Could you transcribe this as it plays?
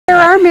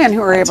men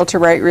who are able to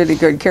write really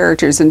good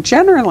characters, and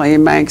generally,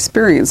 in my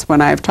experience,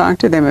 when I've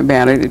talked to them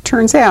about it, it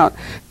turns out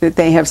that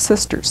they have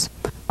sisters.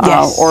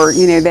 Yes. Or,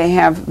 you know,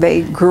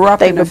 they grew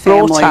up in a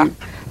family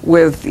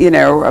with, you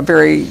know, a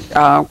very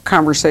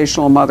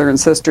conversational mother and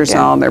sisters and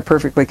all, and they're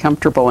perfectly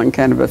comfortable in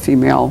kind of a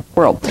female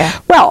world. Yeah.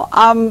 Well,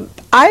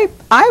 I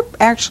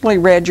actually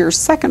read your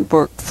second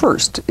book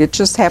first. It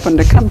just happened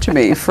to come to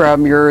me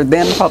from your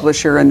then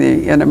publisher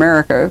in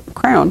America,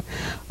 Crown,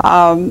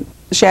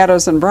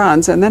 Shadows and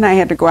Bronze, and then I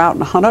had to go out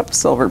and hunt up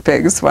Silver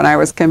Pigs when I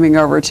was coming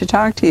over to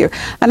talk to you.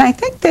 And I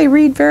think they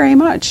read very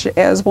much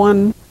as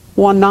one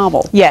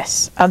novel.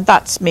 Yes, and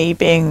that's me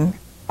being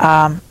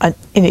an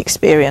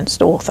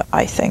inexperienced author,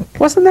 I think.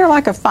 Wasn't there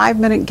like a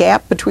 5-minute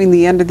gap between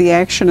the end of the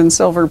action in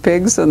Silver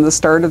Pigs and the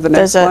start of the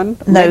next one?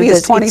 No, Maybe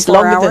it's 24 it's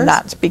longer hours? than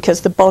that,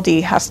 because the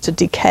body has to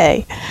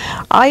decay.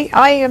 I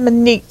am a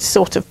neat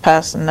sort of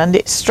person, and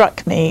it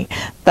struck me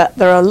that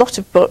there are a lot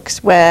of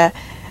books where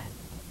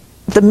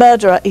the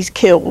murderer is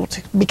killed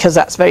because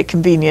that's very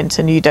convenient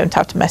and you don't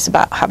have to mess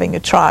about having a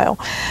trial.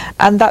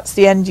 And that's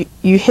the end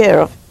you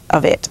hear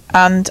of it.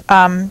 And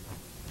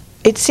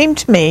it seemed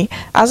to me,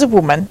 as a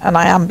woman, and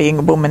I am being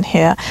a woman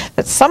here,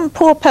 that some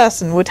poor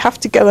person would have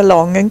to go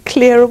along and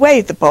clear away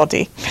the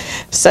body.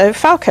 So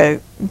Falco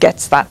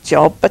gets that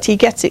job, but he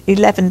gets it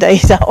 11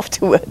 days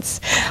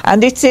afterwards.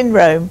 And it's in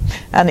Rome,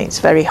 and it's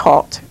very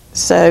hot.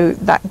 So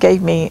that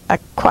gave me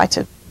quite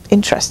an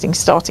interesting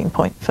starting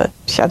point for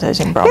Shadows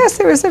in Bronze. Yes,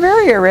 it was a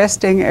very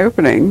arresting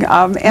opening.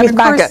 And with of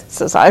maggots,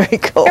 course, as I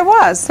recall. it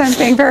was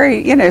something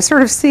very, you know,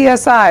 sort of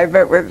CSI,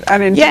 but with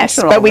unintentional.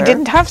 Yes, but we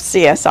didn't have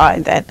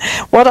CSI then.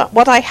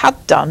 What I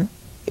had done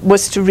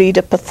was to read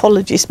a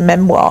pathologist's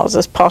memoirs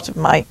as part of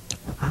my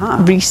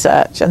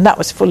research, and that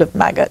was full of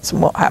maggots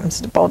and what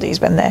happens to bodies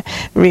when they're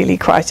really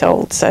quite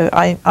old. So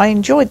I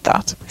enjoyed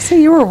that.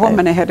 See, you were a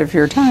woman ahead of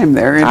your time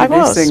there,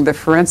 introducing the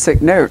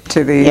forensic note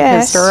to the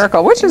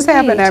historical, which has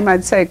happened, I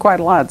might say, quite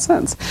a lot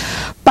since.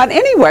 But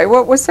anyway,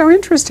 what was so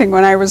interesting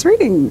when I was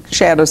reading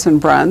Shadows and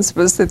Bronze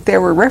was that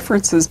there were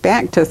references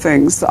back to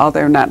things,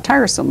 although not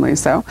tiresomely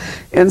so,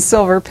 in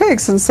Silver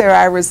Pigs. And so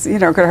I was, you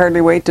know, could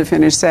hardly wait to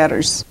finish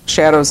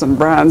Shadows and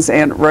Bronze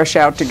and rush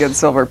out to get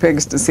Silver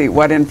Pigs to see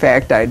what, in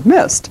fact, I'd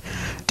missed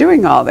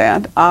doing all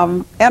that.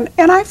 And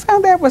I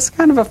found that was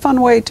kind of a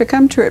fun way to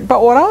come to it.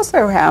 But what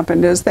also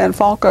happened is then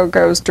Falco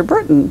goes to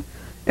Britain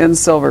in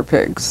Silver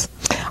Pigs.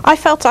 I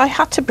felt I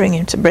had to bring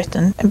him to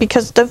Britain,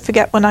 because don't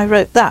forget, when I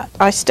wrote that,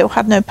 I still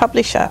had no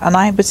publisher, and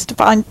I was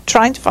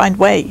trying to find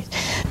ways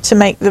to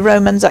make the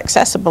Romans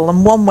accessible,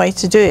 and one way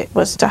to do it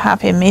was to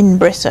have him in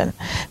Britain,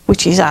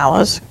 which is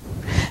ours,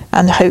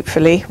 and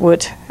hopefully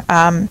would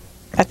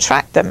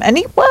attract them, and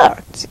it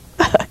worked.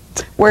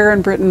 Where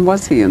in Britain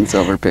was he in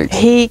Silver Pigs?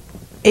 He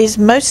is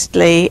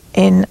mostly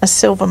in a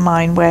silver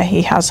mine where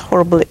he has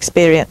horrible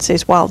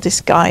experiences while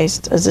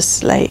disguised as a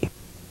slave.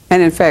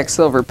 And in fact,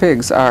 Silver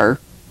Pigs are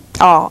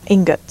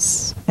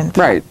ingots. In fact.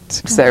 Right.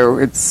 So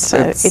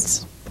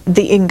it's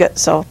the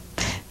ingots are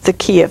the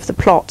key of the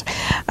plot,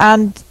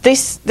 and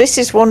this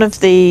is one of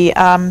the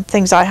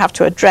things I have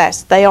to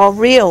address. They are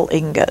real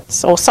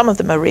ingots, or some of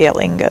them are real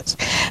ingots,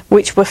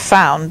 which were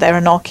found. They're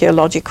an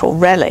archaeological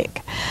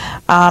relic,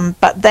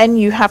 but then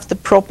you have the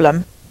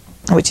problem,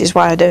 which is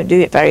why I don't do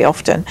it very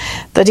often,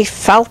 that if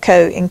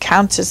Falco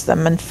encounters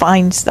them and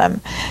finds them,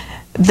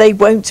 they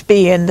won't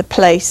be in the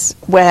place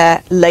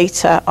where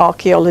later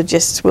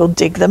archaeologists will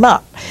dig them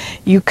up.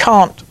 You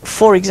can't,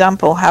 for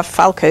example, have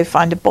Falco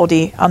find a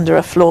body under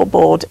a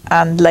floorboard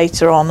and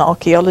later on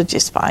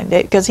archaeologists find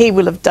it, because he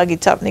will have dug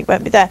it up and it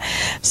won't be there.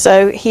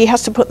 So he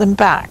has to put them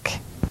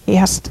back.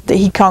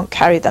 He can't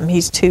carry them.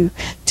 He's too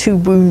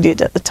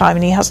wounded at the time,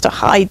 and he has to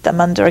hide them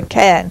under a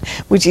cairn,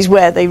 which is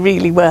where they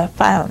really were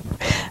found.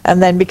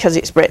 And then because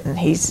it's Britain,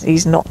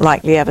 he's not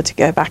likely ever to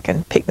go back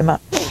and pick them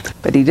up.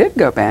 But he did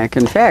go back.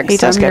 In fact,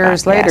 some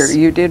years later,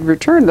 you did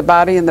return the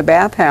body in the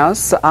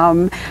bathhouse.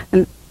 And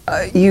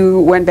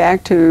you went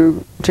back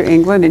to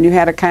England, and you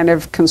had a kind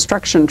of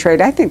construction trade.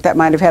 I think that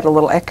might have had a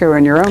little echo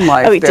in your own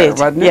life. Oh, it did.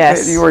 Wasn't it?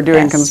 Yes. You were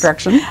doing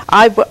construction.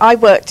 I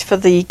worked for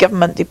the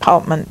government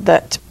department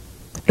that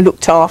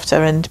looked after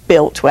and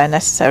built, where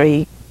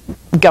necessary,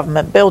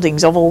 government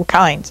buildings of all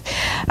kinds.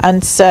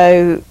 And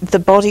so the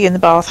body in the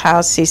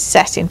bathhouse is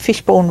set in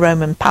Fishbourne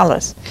Roman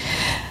Palace,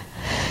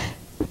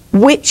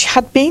 which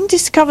had been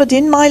discovered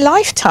in my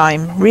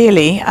lifetime,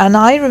 really. And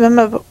I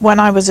remember when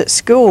I was at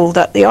school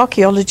that the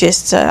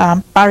archaeologist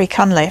Barry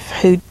Cunliffe,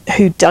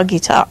 who dug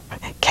it up,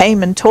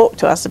 came and talked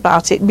to us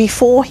about it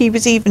before he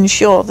was even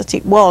sure that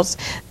it was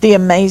the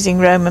amazing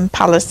Roman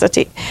palace that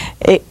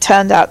it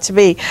turned out to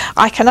be.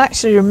 I can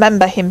actually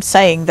remember him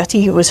saying that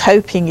he was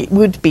hoping it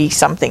would be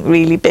something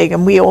really big,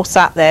 and we all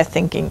sat there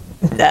thinking,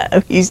 no,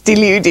 he's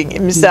deluding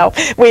himself.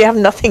 We have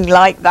nothing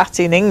like that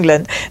in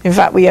England. In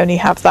fact, we only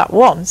have that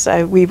one,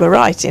 so we were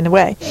right in a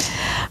way.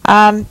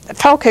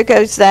 Falco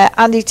goes there,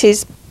 and it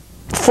is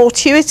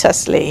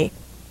fortuitously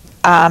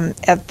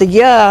at the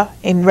year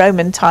in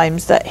Roman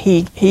times that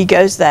he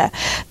goes there,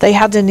 they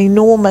had an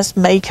enormous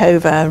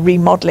makeover,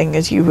 remodeling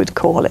as you would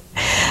call it,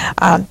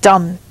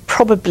 done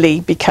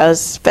probably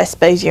because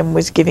Vespasian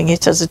was giving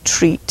it as a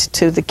treat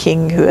to the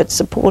king who had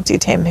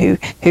supported him, who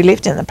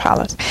lived in the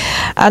palace.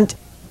 And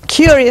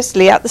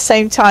curiously, at the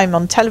same time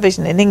on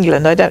television in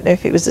England, I don't know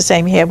if it was the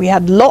same here, we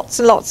had lots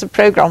and lots of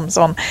programs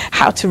on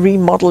how to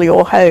remodel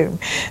your home.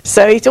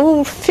 So it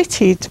all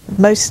fitted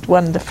most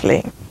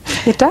wonderfully.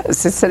 It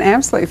does. It's an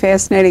absolutely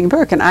fascinating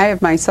book, and I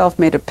have myself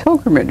made a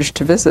pilgrimage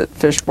to visit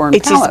Fishbourne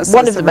Palace. It is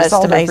one of the most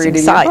amazing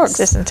sites,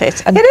 isn't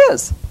it? And it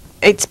is.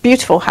 It's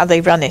beautiful how they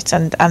run it,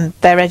 and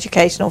their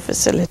educational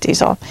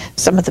facilities are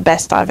some of the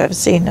best I've ever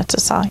seen at a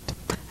site.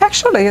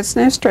 Actually, it's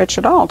no stretch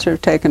at all to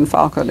have taken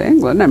Falco to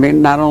England. I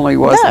mean, not only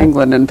was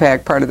England, in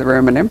fact, part of the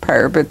Roman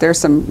Empire, but there's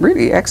some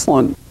really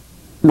excellent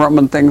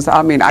Roman things.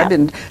 I mean, I've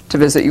been to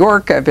visit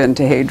York, I've been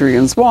to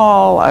Hadrian's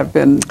Wall, I've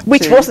been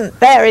Which wasn't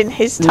there in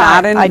his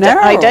time. I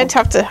don't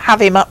have to have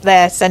him up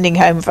there sending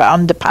home for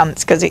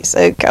underpants because it's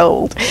so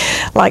cold,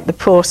 like the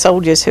poor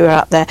soldiers who are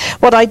up there.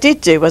 What I did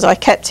do was I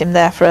kept him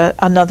there for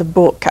another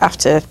book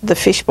after the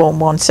Fishbourne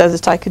one, so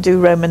that I could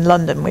do Roman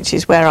London, which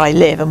is where I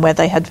live and where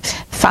they had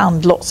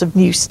found lots of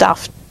new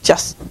stuff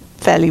just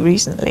fairly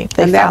recently.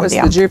 And that was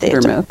the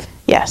Jupiter myth.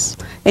 Yes.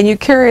 And you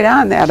carried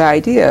on that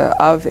idea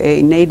of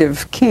a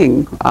native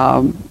king,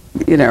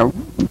 you know,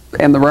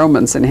 and the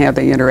Romans and how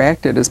they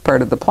interacted as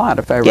part of the plot,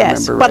 if I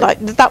remember right. Yes,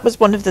 but that was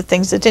one of the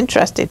things that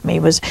interested me,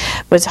 was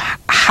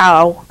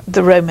how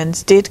the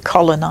Romans did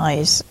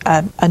colonize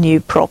a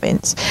new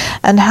province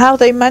and how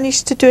they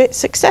managed to do it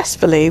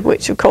successfully,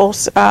 which of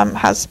course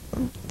has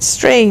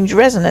strange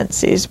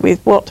resonances with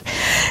what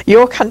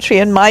your country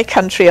and my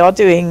country are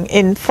doing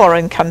in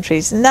foreign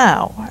countries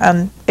now,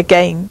 and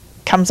again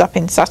comes up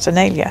in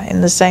Saturnalia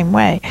in the same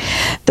way.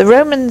 The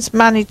Romans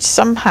managed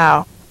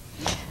somehow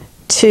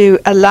to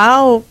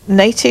allow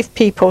native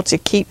people to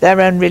keep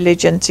their own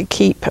religion, to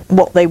keep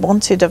what they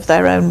wanted of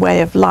their own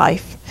way of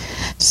life,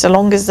 so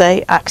long as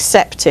they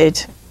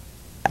accepted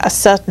a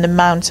certain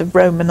amount of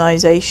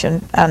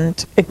Romanization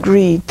and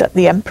agreed that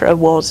the emperor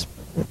was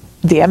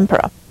the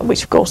emperor,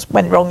 which of course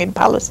went wrong in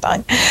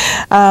Palestine.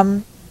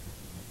 And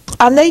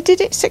they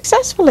did it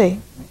successfully.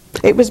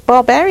 It was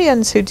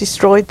barbarians who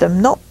destroyed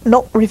them,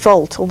 not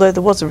revolt, although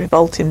there was a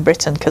revolt in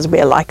Britain because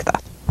we're like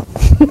that.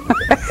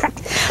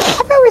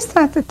 I've always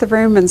thought that the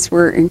Romans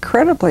were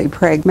incredibly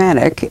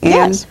pragmatic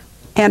and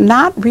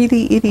not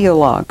really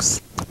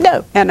ideologues.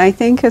 No. And I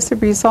think as a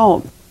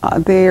result,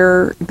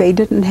 they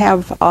didn't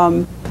have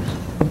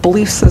a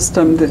belief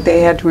system that they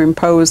had to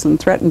impose and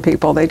threaten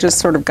people. They just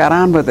sort of got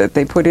on with it.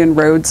 They put in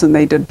roads and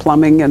they did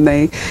plumbing and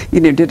they, you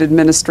know, did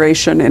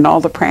administration and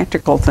all the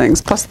practical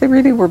things. Plus, they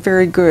really were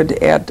very good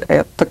at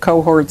the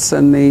cohorts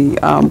and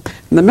the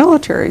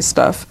military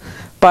stuff.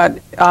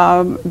 But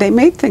they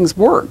made things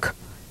work,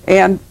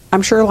 and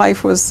I'm sure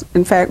life was,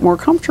 in fact, more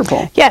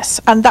comfortable. Yes,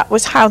 and that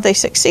was how they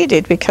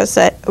succeeded, because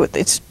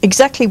it's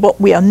exactly what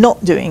we are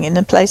not doing in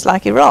a place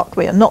like Iraq.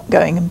 We are not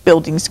going and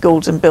building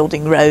schools and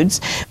building roads.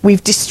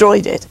 We've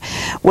destroyed it.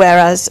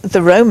 Whereas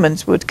the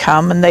Romans would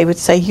come and they would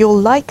say, "You'll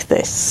like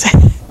this.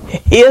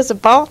 Here's a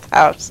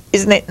bathhouse.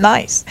 Isn't it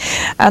nice?"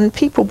 And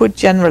people would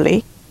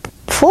generally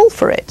fall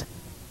for it.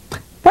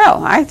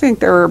 Well, I think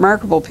they're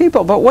remarkable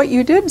people, but what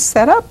you did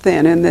set up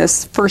then in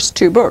this first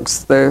two books,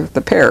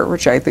 the pair,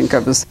 which I think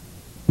of as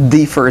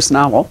the first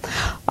novel,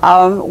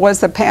 was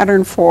the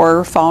pattern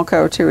for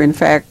Falco to in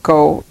fact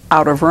go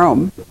out of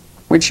Rome,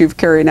 which you've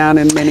carried on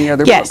in many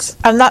other books. Yes,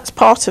 and that's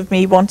part of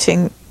me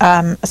wanting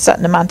a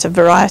certain amount of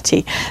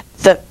variety.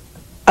 That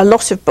a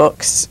lot of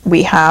books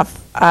we have,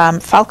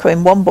 Falco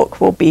in one book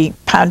will be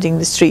pounding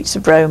the streets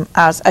of Rome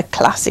as a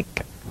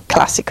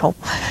classical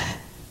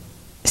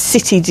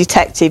city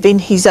detective in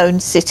his own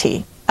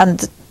city,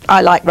 and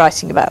I like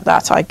writing about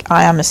that.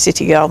 I am a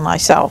city girl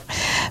myself.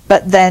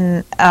 But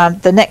then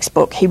the next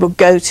book he will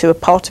go to a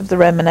part of the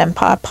Roman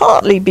Empire,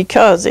 partly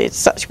because it's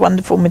such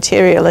wonderful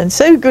material and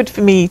so good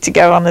for me to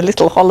go on a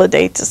little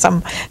holiday to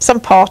some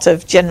part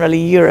of generally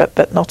Europe,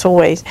 but not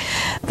always,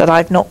 that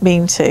I've not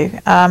been to.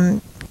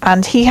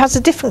 And he has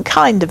a different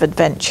kind of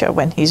adventure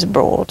when he's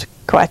abroad,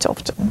 quite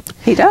often.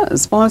 He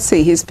does. Well, let's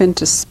see. He's been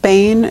to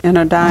Spain in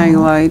a dying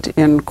light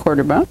in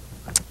Cordoba.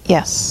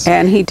 Yes.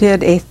 And he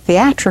did a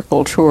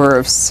theatrical tour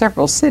of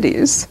several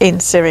cities. In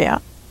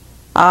Syria.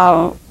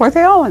 Were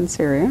they all in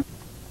Syria?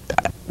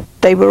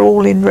 They were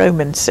all in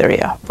Roman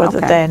Syria, whether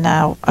they're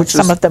now,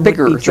 some of them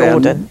would be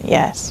Jordan,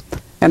 yes.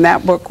 And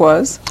that book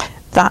was?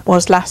 That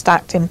was Last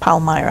Act in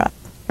Palmyra.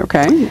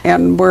 Okay,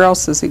 and where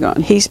else has he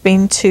gone? He's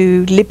been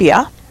to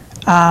Libya,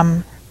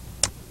 and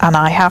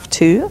I have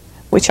too,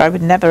 which I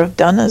would never have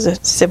done as a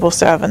civil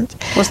servant.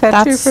 Was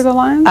that 2 for the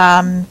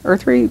Lions? Or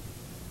 3?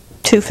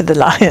 2 for the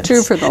Lions.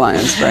 2 for the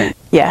Lions, right.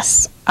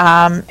 Yes.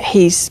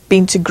 He's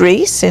been to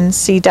Greece in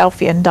See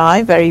Delphi and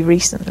Die very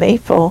recently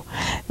for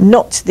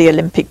not the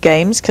Olympic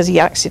Games, because he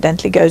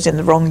accidentally goes in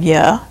the wrong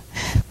year.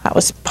 That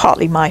was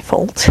partly my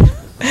fault.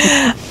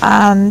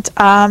 And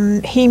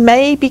he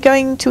may be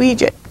going to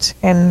Egypt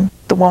in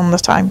the one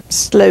that I'm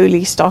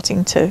slowly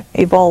starting to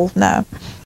evolve now.